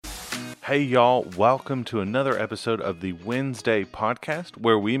Hey, y'all, welcome to another episode of the Wednesday podcast,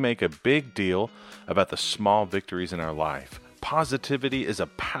 where we make a big deal about the small victories in our life. Positivity is a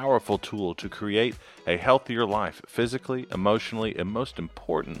powerful tool to create a healthier life, physically, emotionally, and most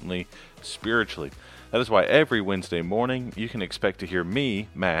importantly, spiritually. That is why every Wednesday morning you can expect to hear me,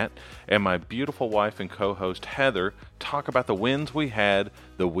 Matt, and my beautiful wife and co-host Heather talk about the wins we had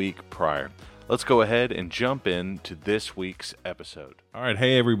the week prior. Let's go ahead and jump into this week's episode. All right,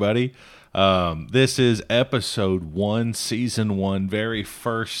 hey everybody. This is episode 1, season 1, very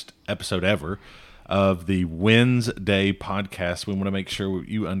first episode ever of the Wednesday podcast. We want to make sure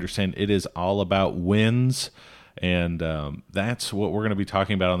you understand it is all about wins, and that's what we're going to be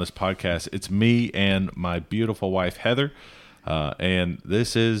talking about on this podcast. It's me and my beautiful wife Heather, and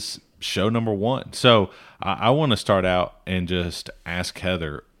this is show number 1. So I want to start out and just ask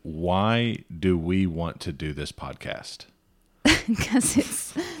Heather, why do we want to do this podcast? Because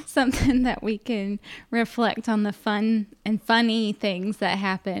it's something that we can reflect on the fun and funny things that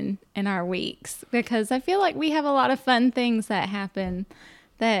happen in our weeks. Because I feel like we have a lot of fun things that happen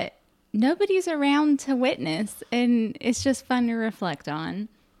that nobody's around to witness, and it's just fun to reflect on.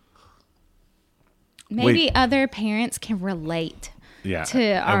 Maybe other parents can relate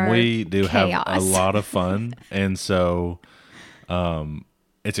to our and we do chaos. Have a lot of fun, and so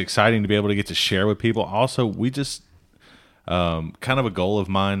it's exciting to be able to get to share with people. Also, we just kind of a goal of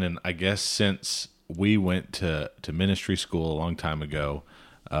mine, and I guess since we went to ministry school a long time ago,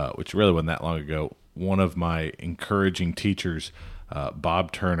 which really wasn't that long ago, one of my encouraging teachers,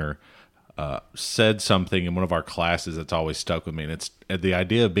 Bob Turner, said something in one of our classes that's always stuck with me, and it's the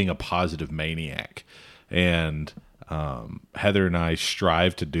idea of being a positive maniac. And Heather and I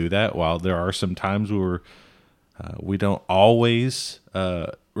strive to do that. While there are some times where we don't always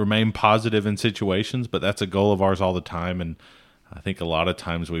remain positive in situations, but that's a goal of ours all the time. And I think a lot of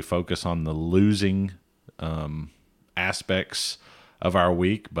times we focus on the losing aspects of our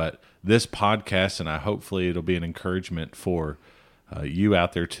week. But this podcast, and hopefully it'll be an encouragement for you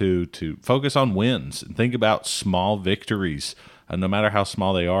out there too, to focus on wins and think about small victories. No matter how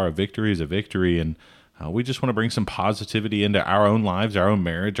small they are, a victory is a victory. And we just want to bring some positivity into our own lives, our own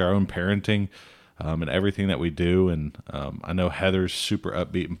marriage, our own parenting, and everything that we do. And I know Heather's super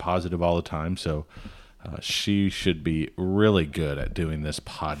upbeat and positive all the time, so she should be really good at doing this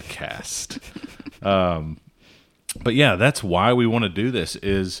podcast. But yeah, that's why we want to do this,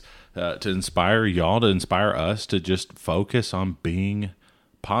 is to inspire y'all, to inspire us to just focus on being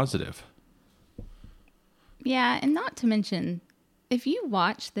positive. Yeah, and not to mention, if you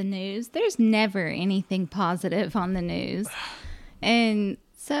watch the news, there's never anything positive on the news. And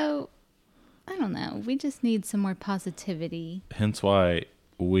so, I don't know, we just need some more positivity. Hence why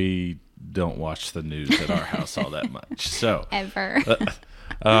we don't watch the news at our house all that much. So Ever.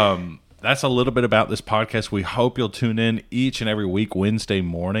 That's a little bit about this podcast. We hope you'll tune in each and every week, Wednesday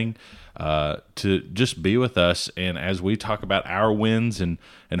morning, to just be with us. And as we talk about our wins, and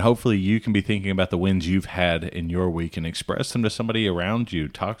hopefully you can be thinking about the wins you've had in your week and express them to somebody around you.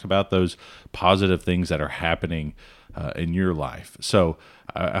 Talk about those positive things that are happening in your life. So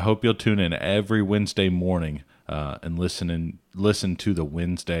I hope you'll tune in every Wednesday morning and listen to the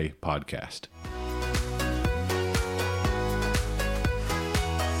Wednesday podcast.